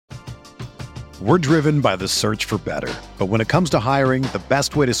We're driven by the search for better. But when it comes to hiring, the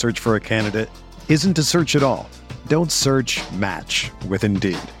best way to search for a candidate isn't to search at all. Don't search, match with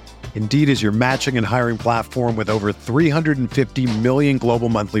Indeed. Indeed is your matching and hiring platform with over 350 million global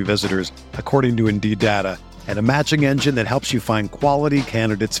monthly visitors, according to Indeed data, and a matching engine that helps you find quality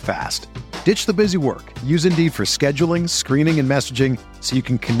candidates fast. Ditch the busy work. Use Indeed for scheduling, screening, and messaging so you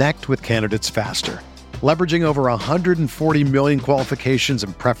can connect with candidates faster. Leveraging over 140 million qualifications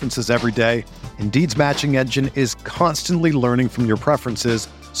and preferences every day, Indeed's matching engine is constantly learning from your preferences,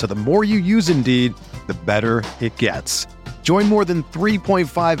 so the more you use Indeed, the better it gets. Join more than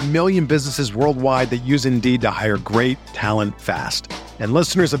 3.5 million businesses worldwide that use Indeed to hire great talent fast. And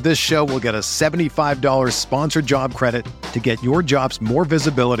listeners of this show will get a $75 sponsored job credit to get your jobs more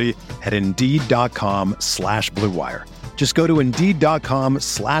visibility at Indeed.com/Blue Wire. Just go to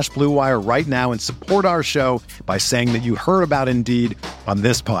Indeed.com/Blue Wire right now and support our show by saying that you heard about Indeed on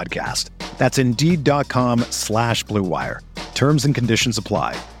this podcast. That's Indeed.com/Blue Wire. Terms and conditions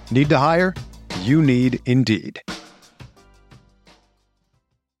apply. Need to hire? You need Indeed.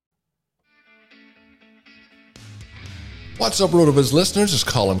 What's up, RotoViz listeners? It's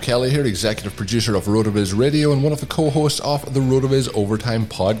Colin Kelly here, executive producer of RotoViz Radio and one of the co-hosts of the RotoViz Overtime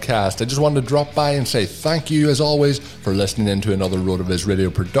podcast. I just wanted to drop by and say thank you, as always, for listening in to another RotoViz Radio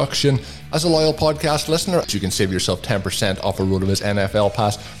production. As a loyal podcast listener, you can save yourself 10% off a RotoViz NFL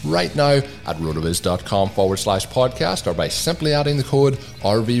pass right now at rotoviz.com/podcast or by simply adding the code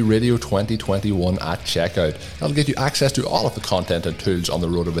RVRadio2021 at checkout. That'll get you access to all of the content and tools on the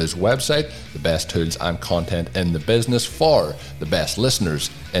RotoViz website, the best tools and content in the business for the best listeners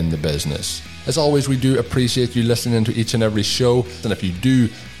in the business. As always, we do appreciate you listening to each and every show, and if you do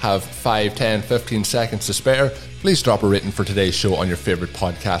have 5, 10, 15 seconds to spare, please drop a rating for today's show on your favorite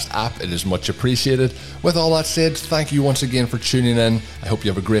podcast app. It is much appreciated. With all that said, thank you once again for tuning in. I hope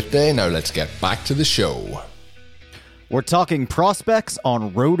you have a great day. Now let's get back to the show. We're talking prospects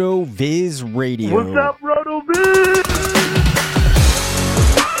on RotoViz Radio. What's up, RotoViz?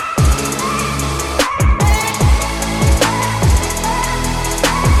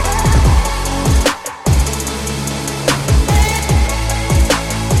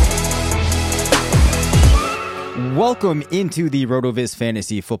 Welcome into the RotoViz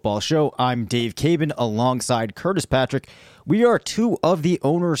Fantasy Football Show. I'm Dave Cabin alongside Curtis Patrick. We are two of the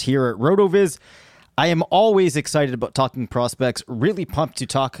owners here at RotoViz. I am always excited about talking prospects, really pumped to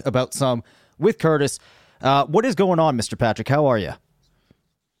talk about some with Curtis. What is going on, Mr. Patrick? How are you?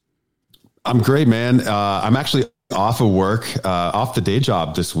 I'm great, man. I'm actually off of work, off the day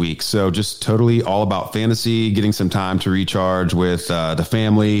job this week. So just totally all about fantasy, getting some time to recharge with the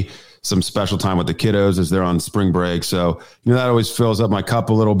family, some special time with the kiddos as they're on spring break. So, that always fills up my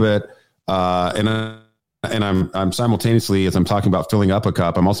cup a little bit. And I'm simultaneously, as I'm talking about filling up a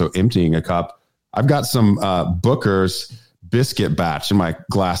cup, I'm also emptying a cup. I've got some Booker's Biscuit Batch in my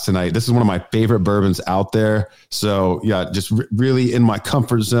glass tonight. This is one of my favorite bourbons out there. So yeah, just really in my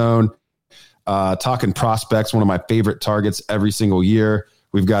comfort zone, talking prospects, one of my favorite targets every single year.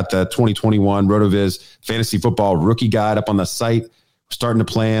 We've got the 2021 RotoViz Fantasy Football Rookie Guide up on the site. Starting to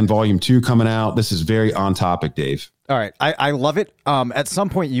plan volume 2 coming out. This is very on topic, Dave. All right. I love it. At some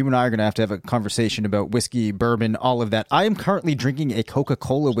point, you and I are going to have a conversation about whiskey, bourbon, all of that. I am currently drinking a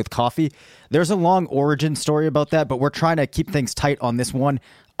Coca-Cola with coffee. There's a long origin story about that, but we're trying to keep things tight on this one.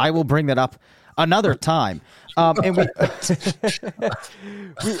 I will bring that up another time. And we I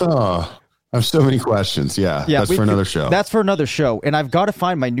have so many questions. Yeah, that's for another show. That's for another show. And I've got to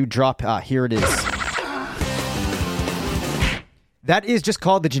find my new drop. Here it is. That is just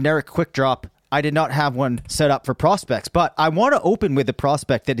called the generic quick drop. I did not have one set up for prospects, but I want to open with a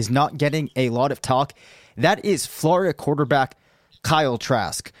prospect that is not getting a lot of talk. That is Florida quarterback Kyle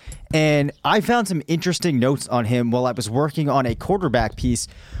Trask. And I found some interesting notes on him while I was working on a quarterback piece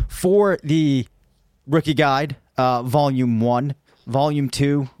for the Rookie Guide, Volume 1. Volume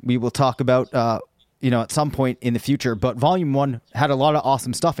 2, we will talk about at some point in the future, but Volume 1 had a lot of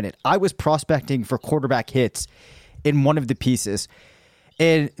awesome stuff in it. I was prospecting for quarterback hits in one of the pieces.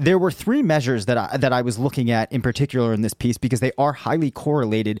 And there were 3 measures that I was looking at in particular in this piece because they are highly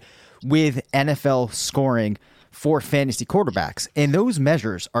correlated with NFL scoring for fantasy quarterbacks. And those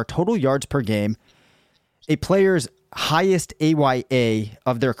measures are total yards per game, a player's highest AYA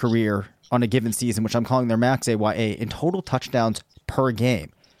of their career on a given season, which I'm calling their max AYA, and total touchdowns per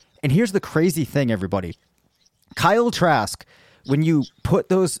game. And here's the crazy thing, everybody. Kyle Trask, when you put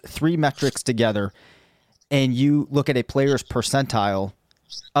those 3 metrics together, and you look at a player's percentile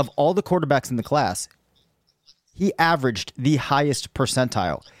of all the quarterbacks in the class, he averaged the highest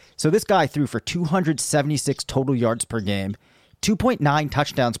percentile. So this guy threw for 276 total yards per game, 2.9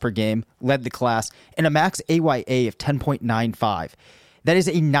 touchdowns per game, led the class, and a max AYA of 10.95. That is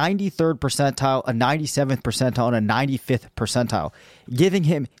a 93rd percentile, a 97th percentile, and a 95th percentile, giving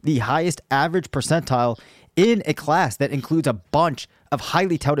him the highest average percentile in a class that includes a bunch of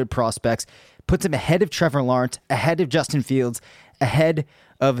highly touted prospects, puts him ahead of Trevor Lawrence, ahead of Justin Fields, ahead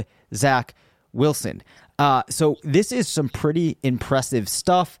of Zach Wilson. So this is some pretty impressive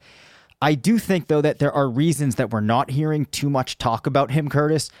stuff. I do think, though, that there are reasons that we're not hearing too much talk about him,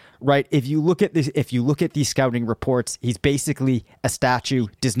 Curtis, right? If you look at these scouting reports, he's basically a statue,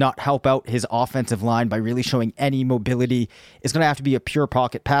 does not help out his offensive line by really showing any mobility, is going to have to be a pure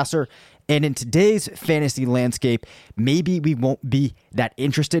pocket passer. And in today's fantasy landscape, maybe we won't be that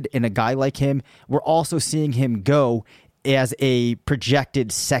interested in a guy like him. We're also seeing him go as a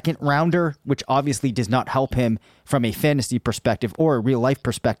projected second rounder, which obviously does not help him from a fantasy perspective or a real life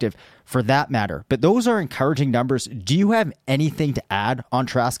perspective for that matter. But those are encouraging numbers. Do you have anything to add on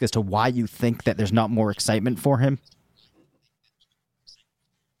Trask as to why you think that there's not more excitement for him?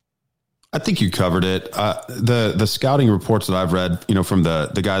 I think you covered it. The scouting reports that I've read, from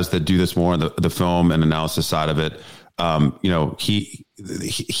the guys that do this more on the film and analysis side of it,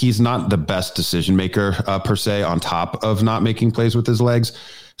 he's not the best decision maker per se, on top of not making plays with his legs.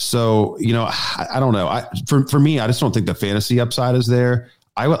 So, I don't know. For me, I just don't think the fantasy upside is there.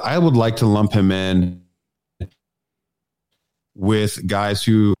 I would like to lump him in with guys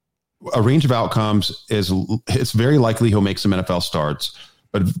who a range of outcomes is, it's very likely he'll make some NFL starts,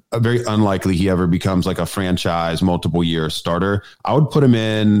 but very unlikely he ever becomes like a franchise multiple year starter. I would put him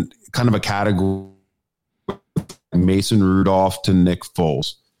in kind of a category Mason Rudolph to Nick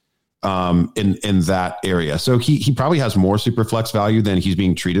Foles in that area. So he probably has more super flex value than he's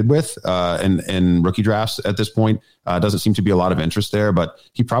being treated with in rookie drafts at this point. Doesn't seem to be a lot of interest there, but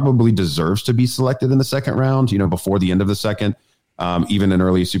he probably deserves to be selected in the second round, before the end of the second, even in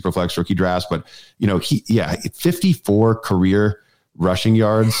early super flex rookie drafts. But, 54 career rushing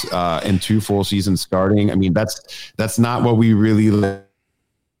yards in 2 full seasons starting. I mean, that's not what we really like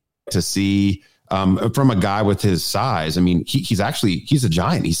to see from a guy with his size. I mean, he's a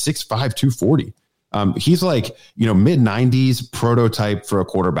giant. He's 6'5", 240. He's like, mid 90s prototype for a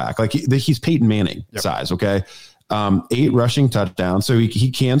quarterback. Like he's Peyton Manning size. Okay. 8 rushing touchdowns. So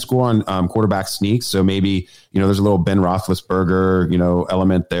he can score on quarterback sneaks. So maybe, there's a little Ben Roethlisberger,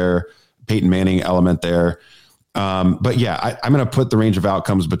 element there, Peyton Manning element there. But yeah, I'm going to put the range of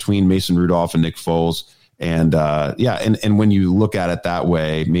outcomes between Mason Rudolph and Nick Foles. And and when you look at it that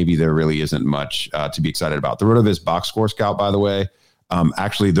way, maybe there really isn't much to be excited about. The RotoViz box score scout, by the way,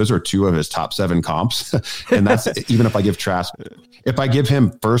 actually, those are 2 of his top 7 comps. And that's even if I give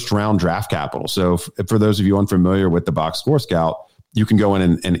him first round draft capital. So for those of you unfamiliar with the box score scout, you can go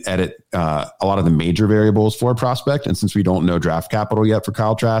in and edit a lot of the major variables for a prospect. And since we don't know draft capital yet for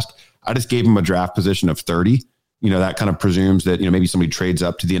Kyle Trask, I just gave him a draft position of 30. That kind of presumes that, maybe somebody trades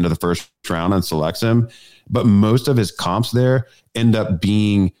up to the end of the first round and selects him. But most of his comps there end up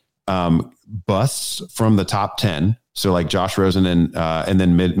being busts from the top 10. So like Josh Rosen and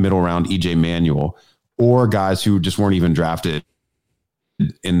then middle round EJ Manuel, or guys who just weren't even drafted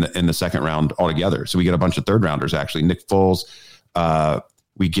in the second round altogether. So we get a bunch of third rounders, actually. Nick Foles,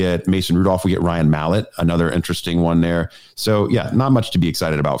 we get Mason Rudolph, we get Ryan Mallett, another interesting one there. So yeah, not much to be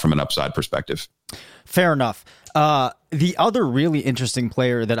excited about from an upside perspective. Fair enough. The other really interesting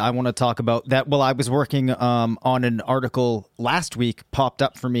player that I want to talk about that while I was working on an article last week popped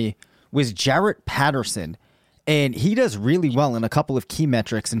up for me was Jarrett Patterson. And he does really well in a couple of key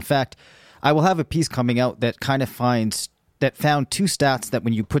metrics. In fact, I will have a piece coming out that kind of found 2 stats that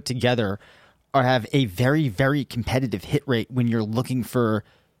when you put together have a very, very competitive hit rate when you're looking for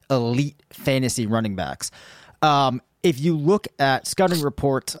elite fantasy running backs. If you look at scouting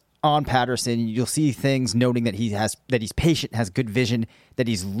reports on Patterson, you'll see things noting that he's patient, has good vision, that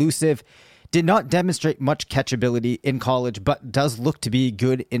he's elusive, did not demonstrate much catchability in college, but does look to be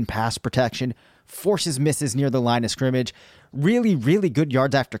good in pass protection, forces misses near the line of scrimmage, really, really good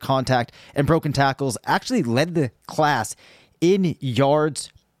yards after contact, and broken tackles. Actually led the class in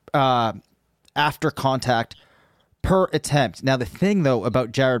yards after contact per attempt. Now, the thing, though,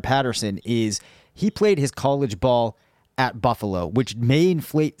 about Jarrett Patterson is he played his college ball at Buffalo, which may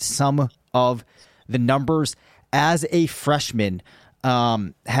inflate some of the numbers. As a freshman,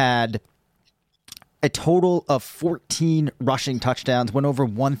 had a total of 14 rushing touchdowns, went over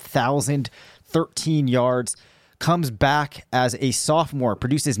 1,013 yards, comes back as a sophomore,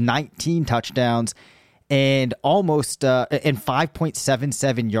 produces 19 touchdowns and almost and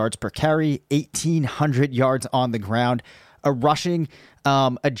 5.77 yards per carry, 1,800 yards on the ground. a rushing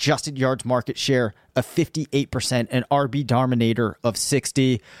adjusted yards market share of 58%, an RB dominator of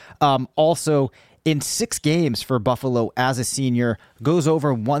 60. Also, in 6 games for Buffalo as a senior, goes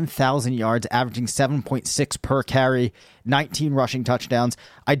over 1,000 yards, averaging 7.6 per carry, 19 rushing touchdowns.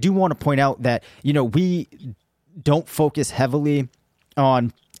 I do want to point out that, we don't focus heavily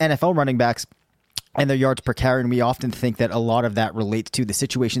on NFL running backs and their yards per carry, and we often think that a lot of that relates to the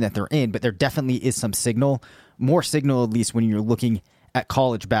situation that they're in, but there definitely is some signal, more signal at least when you're looking at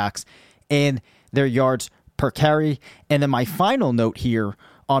college backs and their yards per carry. And then my final note here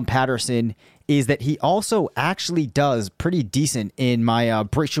on Patterson is that he also actually does pretty decent in my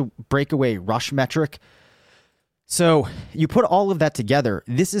breakaway rush metric. So you put all of that together,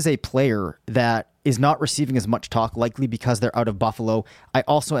 this is a player that is not receiving as much talk, likely because they're out of Buffalo. I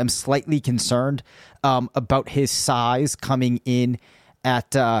also am slightly concerned about his size coming in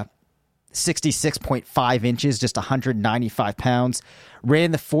at 66.5 inches, just 195 pounds.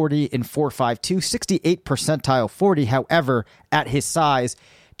 Ran the 40 in 4.52, 68 percentile 40. However, at his size,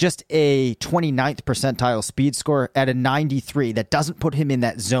 just a 29th percentile speed score at a 93. That doesn't put him in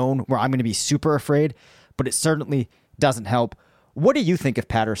that zone where I'm going to be super afraid, but it certainly doesn't help. What do you think of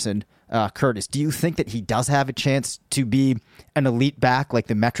Patterson, Curtis? Do you think that he does have a chance to be an elite back like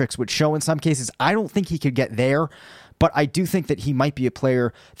the metrics would show in some cases? I don't think he could get there, but I do think that he might be a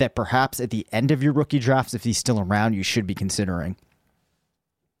player that perhaps at the end of your rookie drafts, if he's still around, you should be considering.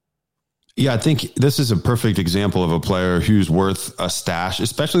 Yeah, I think this is a perfect example of a player who's worth a stash,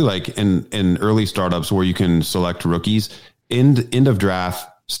 especially like in early startups where you can select rookies. End of draft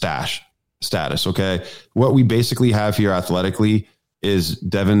stash status. Okay, what we basically have here athletically is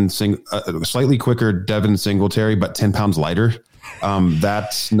slightly quicker Devin Singletary, but 10 pounds lighter.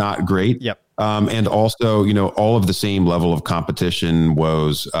 That's not great. Yep. And also, all of the same level of competition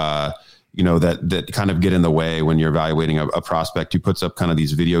woes. That kind of get in the way when you're evaluating a prospect who puts up kind of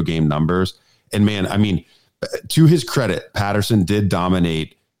these video game numbers. And man, I mean, to his credit, Patterson did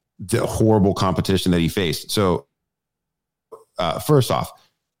dominate the horrible competition that he faced. So first off,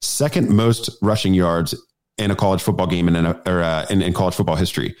 second most rushing yards in a college football game in college football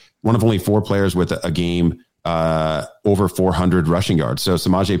history. One of only 4 players with a game over 400 rushing yards. So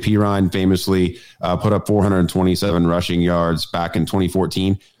Samaje Perine famously put up 427 rushing yards back in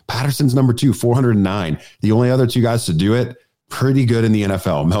 2014. Patterson's number 2, 409. The only other 2 guys to do it, pretty good in the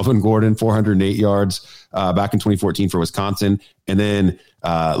NFL. Melvin Gordon, 408 yards back in 2014 for Wisconsin. And then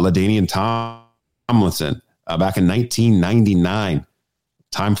LaDainian Tomlinson back in 1999.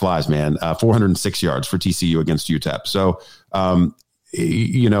 Time flies, man. 406 yards for TCU against UTEP. So,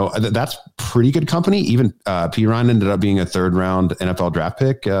 that's pretty good company. Even Perine ended up being a 3rd round NFL draft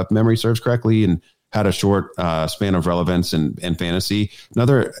pick, if memory serves correctly, and had a short span of relevance and fantasy.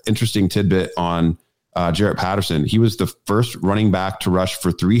 Another interesting tidbit on Jarrett Patterson. He was the first running back to rush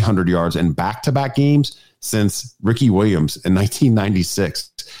for 300 yards in back-to-back games since Ricky Williams in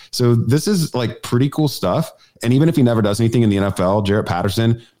 1996. So this is like pretty cool stuff. And even if he never does anything in the NFL, Jarrett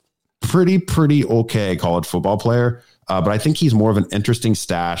Patterson, pretty okay college football player. But I think he's more of an interesting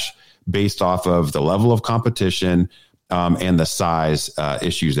stash based off of the level of competition and the size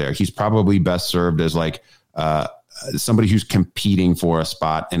issues there. He's probably best served as like somebody who's competing for a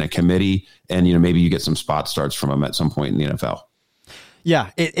spot in a committee, and maybe you get some spot starts from him at some point in the NFL.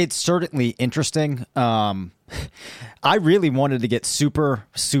 Yeah, it's certainly interesting. I really wanted to get super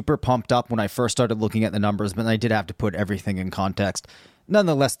pumped up when I first started looking at the numbers, but I did have to put everything in context.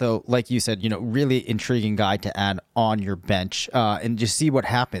 Nonetheless, though, like you said, really intriguing guy to add on your bench and just see what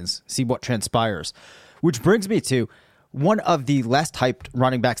happens, see what transpires. Which brings me to one of the less hyped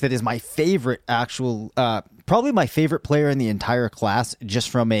running backs that is my favorite probably my favorite player in the entire class, just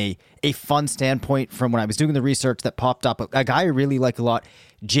from a fun standpoint from when I was doing the research that popped up. A guy I really like a lot,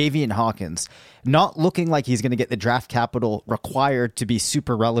 Javian Hawkins. Not looking like he's going to get the draft capital required to be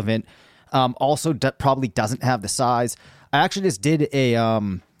super relevant. Also, probably doesn't have the size. I actually just did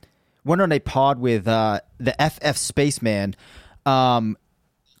went on a pod with the FF Spaceman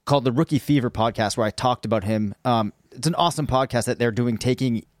called the Rookie Fever podcast, where I talked about him. It's an awesome podcast that they're doing,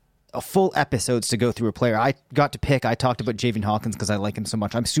 taking a full episodes to go through a player. I got to pick. I talked about Javian Hawkins because I like him so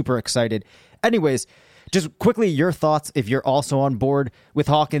much. I'm super excited. Anyways, just quickly, your thoughts if you're also on board with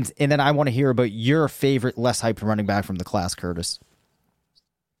Hawkins, and then I want to hear about your favorite less hyped running back from the class, Curtis.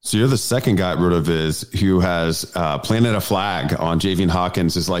 So you're the second guy at RotoViz who has planted a flag on Javian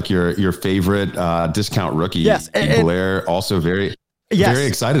Hawkins as like your favorite discount rookie. Yes, Blair also very Yes. very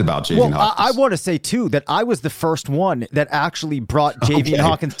excited about Javian Hawkins. I want to say, too, that I was the first one that actually brought Javian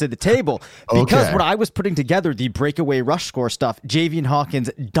Hawkins to the table. Because when I was putting together the breakaway rush score stuff, Javian Hawkins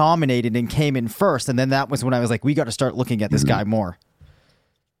dominated and came in first. And then that was when I was like, we got to start looking at this guy more.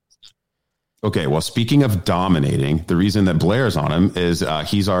 Okay, well, speaking of dominating, the reason that Blair's on him is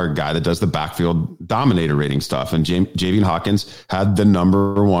he's our guy that does the backfield dominator rating stuff. And Javian Hawkins had the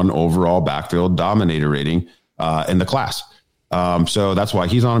number 1 overall backfield dominator rating in the class. So that's why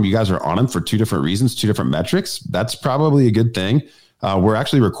he's on him. You guys are on him for 2 different reasons, 2 different metrics. That's probably a good thing. We're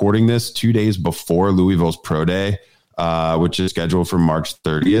actually recording this 2 days before Louisville's Pro Day, which is scheduled for March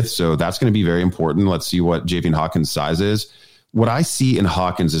 30th. So that's going to be very important. Let's see what Javian Hawkins' size is. What I see in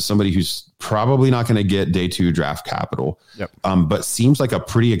Hawkins is somebody who's probably not going to get day 2 draft capital, but seems like a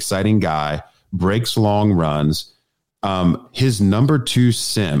pretty exciting guy, breaks long runs. His number 2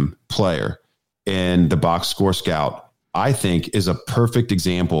 sim player in the box score scout, I think, is a perfect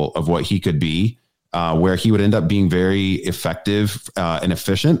example of what he could be, where he would end up being very effective and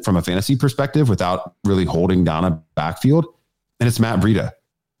efficient from a fantasy perspective without really holding down a backfield. And it's Matt Breida.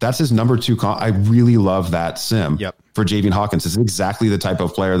 That's his number 2. I really love that sim for Javian Hawkins. It's exactly the type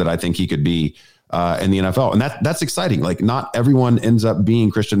of player that I think he could be in the NFL. And that's exciting. Like, not everyone ends up being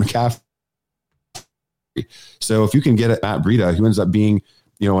Christian McCaffrey. So if you can get at Matt Breida, who ends up being,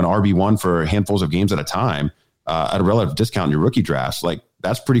 an RB1 for handfuls of games at a time, at a relative discount in your rookie drafts, like,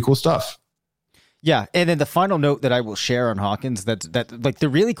 that's pretty cool stuff. Yeah, and then the final note that I will share on Hawkins, that like the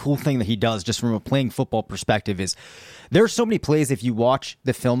really cool thing that he does just from a playing football perspective is there are so many plays, if you watch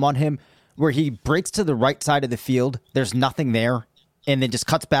the film on him, where he breaks to the right side of the field, there's nothing there, and then just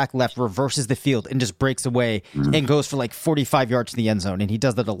cuts back left, reverses the field, and just breaks away and goes for like 45 yards to the end zone, and he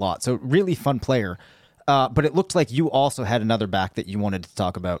does that a lot. So really fun player. But it looked like you also had another back that you wanted to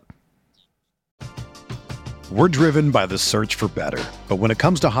talk about. We're driven by the search for better. But when it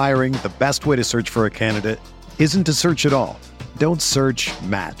comes to hiring, the best way to search for a candidate isn't to search at all. Don't search,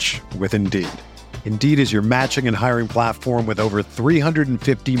 match with Indeed. Indeed is your matching and hiring platform with over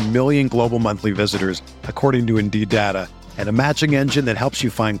 350 million global monthly visitors, according to Indeed data, and a matching engine that helps you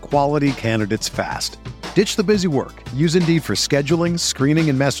find quality candidates fast. Ditch the busy work. Use Indeed for scheduling, screening,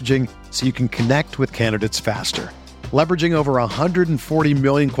 and messaging so you can connect with candidates faster. Leveraging over 140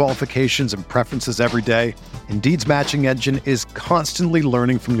 million qualifications and preferences every day, Indeed's matching engine is constantly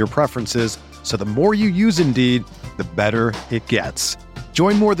learning from your preferences, so the more you use Indeed, the better it gets.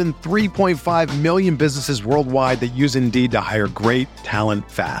 Join more than 3.5 million businesses worldwide that use Indeed to hire great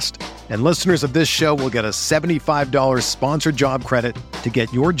talent fast. And listeners of this show will get a $75 sponsored job credit to get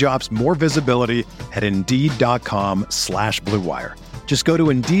your jobs more visibility at Indeed.com/Blue Wire. Just go to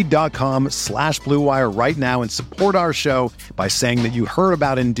Indeed.com/Blue Wire right now and support our show by saying that you heard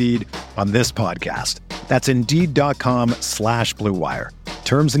about Indeed on this podcast. That's Indeed.com/Blue Wire.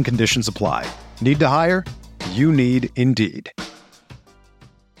 Terms and conditions apply. Need to hire? You need Indeed.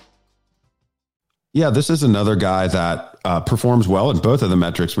 Yeah, this is another guy that performs well in both of the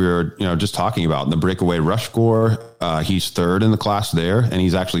metrics we were, just talking about. In the breakaway rush score, he's 3rd in the class there, and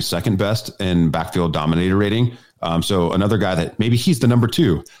he's actually 2nd best in backfield dominator rating. So another guy that maybe he's the number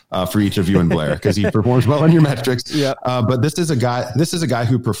 2 for each of you and Blair, because he performs well in your metrics. Yeah. But this is a guy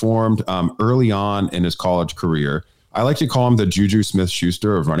who performed early on in his college career. I like to call him the Juju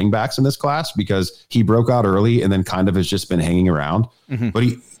Smith-Schuster of running backs in this class, because he broke out early and then kind of has just been hanging around. But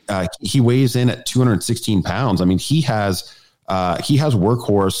he weighs in at 216 pounds. I mean, he has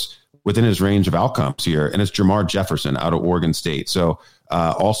workhorse within his range of outcomes here, and it's Jermar Jefferson out of Oregon State. So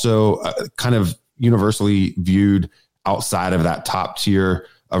also kind of universally viewed outside of that top tier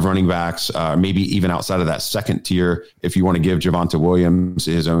of running backs, maybe even outside of that second tier, if you want to give Javonte Williams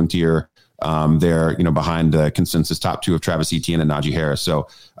his own tier there, behind the consensus top 2 of Travis Etienne and Najee Harris. So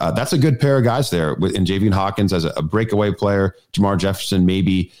that's a good pair of guys there. And Javian Hawkins as a breakaway player, Jermar Jefferson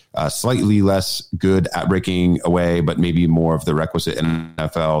maybe slightly less good at breaking away, but maybe more of the requisite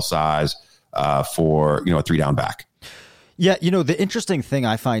NFL size for, a 3-down back. Yeah, the interesting thing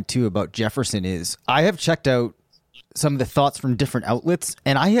I find too about Jefferson is I have checked out some of the thoughts from different outlets,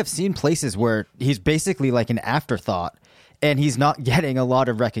 and I have seen places where he's basically like an afterthought and he's not getting a lot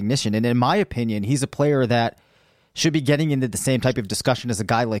of recognition. And in my opinion, he's a player that should be getting into the same type of discussion as a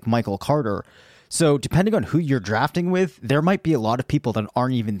guy like Michael Carter. So depending on who you're drafting with, there might be a lot of people that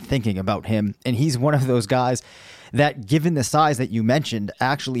aren't even thinking about him. And he's one of those guys that, given the size that you mentioned,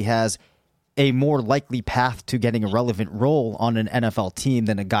 actually has a more likely path to getting a relevant role on an NFL team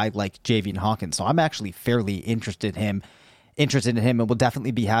than a guy like Javian Hawkins. So I'm actually fairly interested in him, and will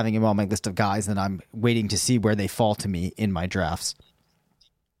definitely be having him on my list of guys, and I'm waiting to see where they fall to me in my drafts.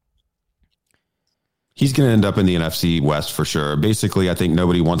 He's going to end up in the NFC West for sure. Basically, I think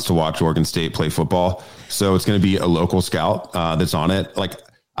nobody wants to watch Oregon State play football. So it's going to be a local scout that's on it. Like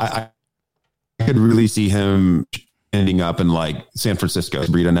I could really see him ending up in like San Francisco,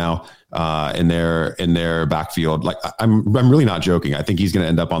 Breida now in their backfield. Like I'm really not joking. I think he's going to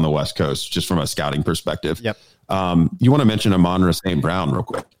end up on the West Coast just from a scouting perspective. Yep. You want to mention Amon-Ra St. Brown real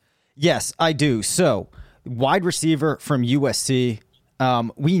quick? Yes, I do. So wide receiver from USC.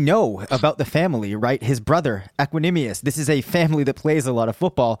 We know about the family, right? His brother, Equanimeous. This is a family that plays a lot of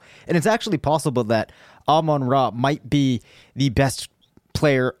football. And it's actually possible that Amon-Ra might be the best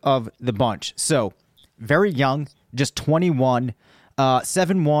player of the bunch. So very young, just 21,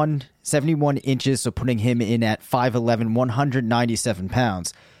 7'1", 71 inches. So putting him in at 5'11", 197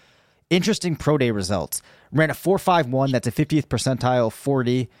 pounds. Interesting pro day results. Ran a 4.51. That's a 50th percentile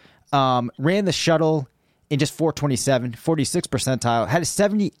 40. Ran the shuttle in just 427, 46th percentile, had a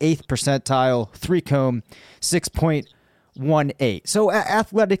 78th percentile, 3-cone, 6.18. So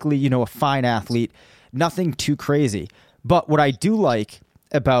athletically, a fine athlete, nothing too crazy. But what I do like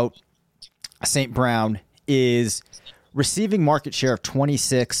about St. Brown is receiving market share of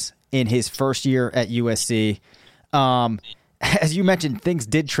 26 in his first year at USC. As you mentioned, things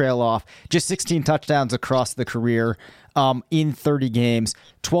did trail off. Just 16 touchdowns across the career in 30 games,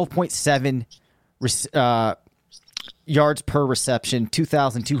 12.7 yards per reception,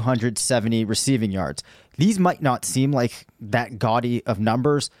 2,270 receiving yards. These might not seem like that gaudy of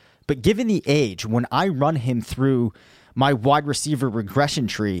numbers, but given the age, when I run him through my wide receiver regression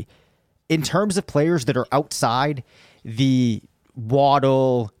tree, in terms of players that are outside the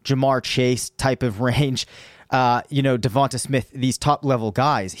Waddle, Jamar Chase type of range, Devonta Smith, these top level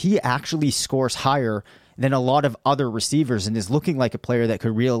guys, he actually scores higher than a lot of other receivers and is looking like a player that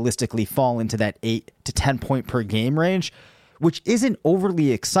could realistically fall into that 8 to 10 point per game range, which isn't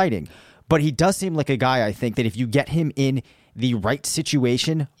overly exciting. But he does seem like a guy, I think, that if you get him in the right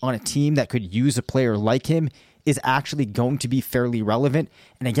situation on a team that could use a player like him, is actually going to be fairly relevant.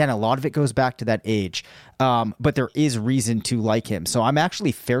 And again, a lot of it goes back to that age. But there is reason to like him. So I'm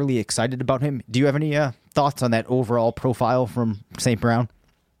actually fairly excited about him. Do you have any thoughts on that overall profile from St. Brown?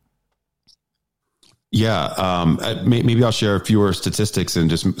 Yeah, maybe I'll share fewer statistics and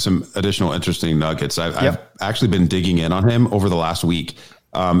just some additional interesting nuggets. I've actually been digging in on him over the last week.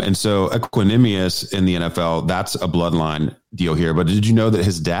 And so Equanimeous in the NFL, that's a bloodline deal here. But did you know that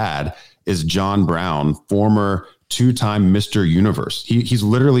his dad is John Brown, former 2-time Mr. Universe? He's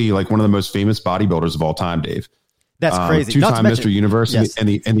literally like one of the most famous bodybuilders of all time, Dave. That's crazy. 2-time Mr. Universe in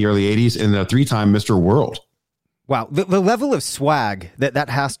the early 80s and a 3-time Mr. World. Wow. The level of swag that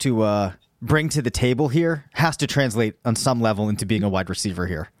has to bring to the table here has to translate on some level into being a wide receiver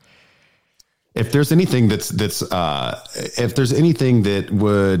here. If there's anything if there's anything that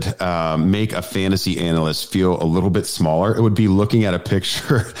would make a fantasy analyst feel a little bit smaller, it would be looking at a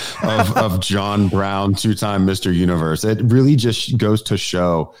picture of John Brown, 2-time Mr. Universe. It really just goes to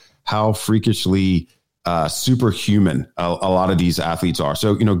show how freakishly superhuman a lot of these athletes are.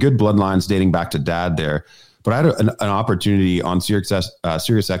 So, good bloodlines dating back to dad there. But I had an opportunity on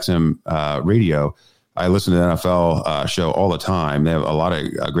SiriusXM radio. I listen to the NFL show all the time. They have a lot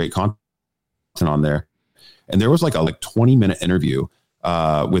of great content on there. And there was like a 20-minute interview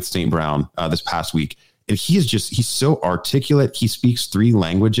with St. Brown this past week. And he's so articulate. He speaks 3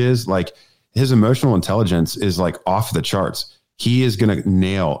 languages. Like his emotional intelligence is like off the charts. He is going to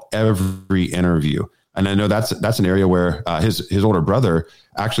nail every interview. And I know that's an area where his older brother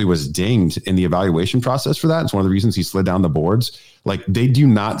actually was dinged in the evaluation process for that. It's one of the reasons he slid down the boards. Like they do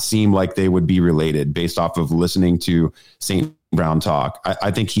not seem like they would be related based off of listening to St. Brown talk.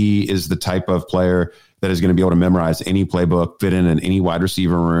 I think he is the type of player that is going to be able to memorize any playbook, fit in any wide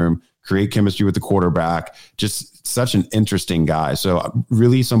receiver room, create chemistry with the quarterback. Just such an interesting guy. So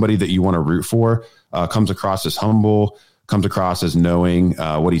really somebody that you want to root for. Comes across as humble, comes across as knowing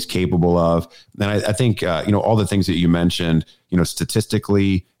what he's capable of. And I think, all the things that you mentioned,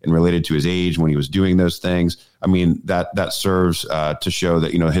 statistically and related to his age when he was doing those things, I mean, that serves to show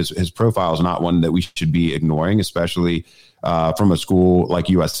that, his profile is not one that we should be ignoring, especially from a school like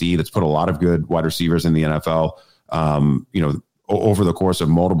USC that's put a lot of good wide receivers in the NFL, over the course of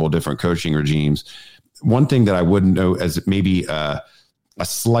multiple different coaching regimes. One thing that I wouldn't know as maybe a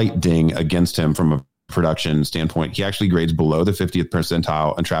slight ding against him from a production standpoint, he actually grades below the 50th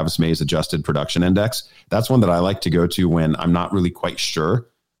percentile on Travis May's adjusted production index. That's one that I like to go to when I'm not really quite sure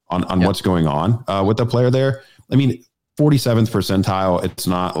on what's going on with the player there. I mean, 47th percentile, it's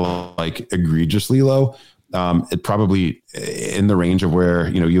not like egregiously low. it probably in the range of where,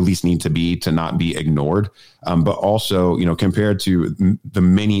 you at least need to be to not be ignored. But also, compared to the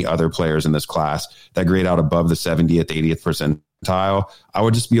many other players in this class that grade out above the 70th, 80th percentile, I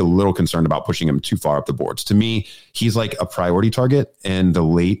would just be a little concerned about pushing him too far up the boards. To me, he's like a priority target in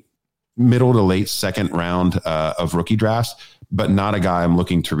the middle to late second round of rookie drafts, but not a guy I'm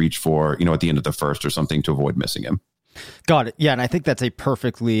looking to reach for, at the end of the first or something to avoid missing him. Got it. Yeah, and I think that's a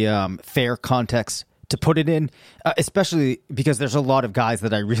perfectly fair context to put it in, especially because there's a lot of guys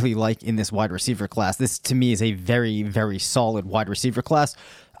that I really like in this wide receiver class. This, to me, is a very, very solid wide receiver class.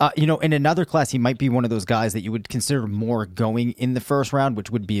 In another class, he might be one of those guys that you would consider more going in the first round, which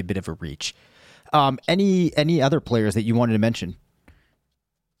would be a bit of a reach. Any other players that you wanted to mention?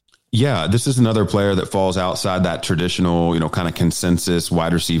 Yeah, this is another player that falls outside that traditional, kind of consensus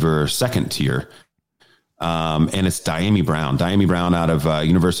wide receiver second tier. And it's Dyami Brown. Dyami Brown out of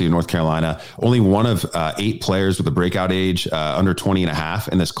University of North Carolina. Only one of 8 players with a breakout age under 20 and a half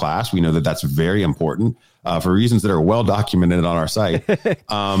in this class. We know that that's very important for reasons that are well documented on our site.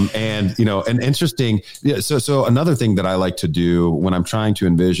 And interesting. Yeah, so another thing that I like to do when I'm trying to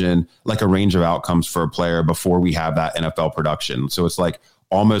envision like a range of outcomes for a player before we have that NFL production. So it's like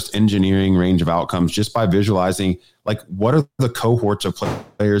almost engineering range of outcomes just by visualizing like what are the cohorts of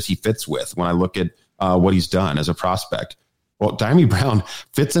players he fits with when I look at what he's done as a prospect. Well, Dyami Brown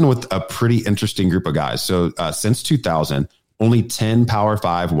fits in with a pretty interesting group of guys. So since 2000, only 10 Power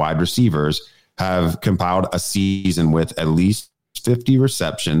 5 wide receivers have compiled a season with at least 50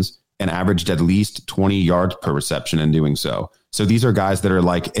 receptions and averaged at least 20 yards per reception in doing so. So these are guys that are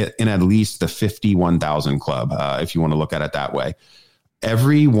like in at least the 51,000 club, if you want to look at it that way.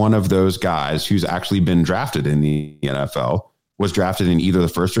 Every one of those guys who's actually been drafted in the NFL was drafted in either the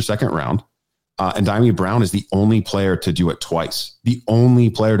first or second round. And Dyami Brown is the only player to do it twice.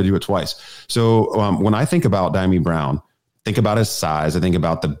 So when I think about Dyami Brown, think about his size. I think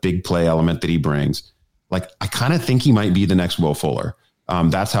about the big play element that he brings. Like, I kind of think he might be the next Will Fuller.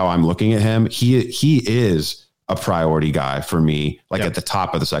 That's how I'm looking at him. He is a priority guy for me, like at the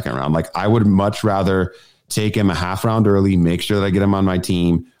top of the second round. Like, I would much rather take him a half round early, make sure that I get him on my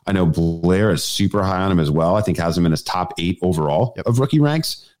team. I know Blair is super high on him as well. I think has him in his top 8 overall of rookie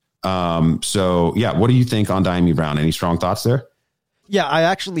ranks. So yeah, what do you think on Dyami Brown? Any strong thoughts there? Yeah, I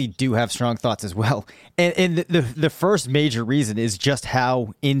actually do have strong thoughts as well. And the first major reason is just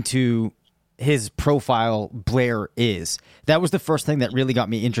how into his profile Blair is. That was the first thing that really got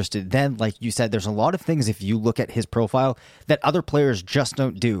me interested. Then, like you said, there's a lot of things if you look at his profile that other players just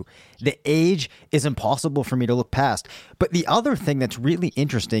don't do. The age is impossible for me to look past. But the other thing that's really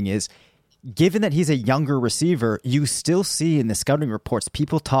interesting is, given that he's a younger receiver, you still see in the scouting reports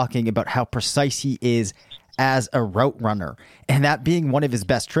people talking about how precise he is as a route runner, and that being one of his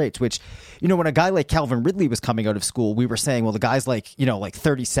best traits, which, when a guy like Calvin Ridley was coming out of school, we were saying, well, the guy's like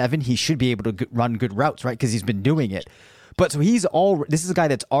 37, he should be able to run good routes, right? Because he's been doing it. But so this is a guy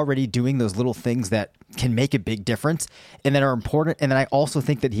that's already doing those little things that can make a big difference and that are important. And then I also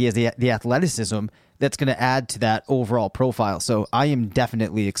think that he has the athleticism that's going to add to that overall profile. So I am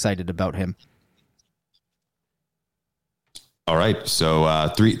definitely excited about him. All right.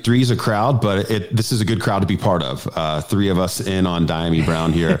 So three is a crowd, but this is a good crowd to be part of. 3 of us in on Dyami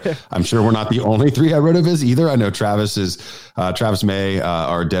Brown here. I'm sure we're not the only 3 I wrote of his either. I know Travis May,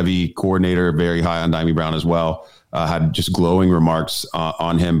 our Devi coordinator, very high on Dyami Brown as well. Had just glowing remarks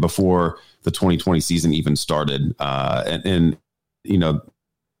on him before the 2020 season even started.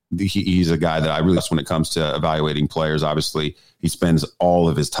 He's a guy that I really like when it comes to evaluating players. Obviously, he spends all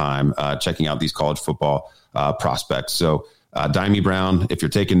of his time checking out these college football prospects. So Dyami Brown, if you're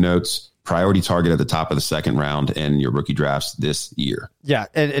taking notes, priority target at the top of the second round in your rookie drafts this year. Yeah,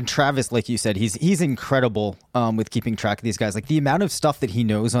 and Travis, like you said, he's incredible with keeping track of these guys. Like the amount of stuff that he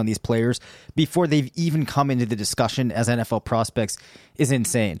knows on these players before they've even come into the discussion as NFL prospects is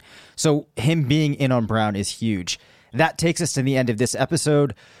insane. So him being in on Brown is huge. That takes us to the end of this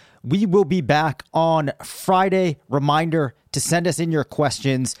episode. We will be back on Friday. Reminder to send us in your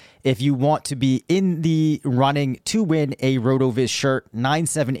questions if you want to be in the running to win a RotoViz shirt.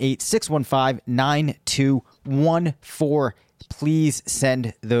 978-615-9214. Please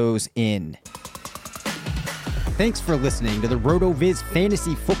send those in. Thanks for listening to the RotoViz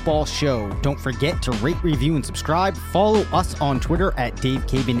Fantasy Football Show. Don't forget to rate, review, and subscribe. Follow us on Twitter at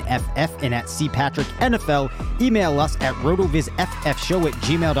DaveCabanFF and at CPatrickNFL. Email us at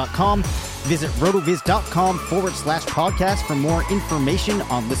rotovizffshow@gmail.com. Visit rotoviz.com/podcast for more information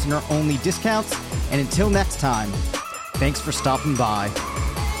on listener-only discounts. And until next time, thanks for stopping by.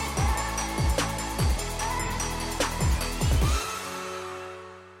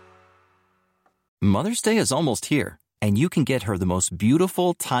 Mother's Day is almost here, and you can get her the most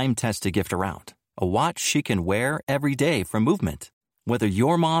beautiful time-tested gift around, a watch she can wear every day from Movement. Whether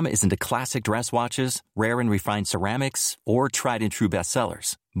your mom is into classic dress watches, rare and refined ceramics, or tried-and-true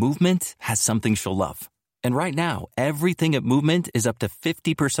bestsellers, Movement has something she'll love. And right now, everything at Movement is up to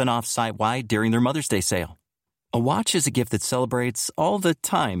 50% off site-wide during their Mother's Day sale. A watch is a gift that celebrates all the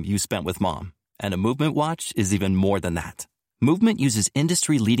time you spent with mom, and a Movement watch is even more than that. Movement uses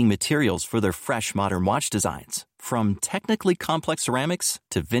industry-leading materials for their fresh modern watch designs, from technically complex ceramics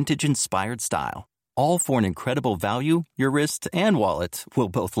to vintage-inspired style, all for an incredible value your wrist and wallet will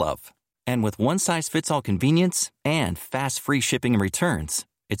both love. And with one-size-fits-all convenience and fast free shipping and returns,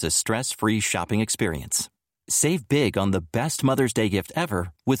 it's a stress-free shopping experience. Save big on the best Mother's Day gift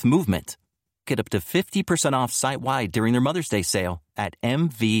ever with Movement. Get up to 50% off site-wide during their Mother's Day sale at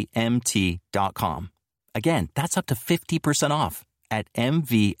MVMT.com. Again, that's up to 50% off at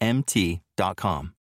MVMT.com.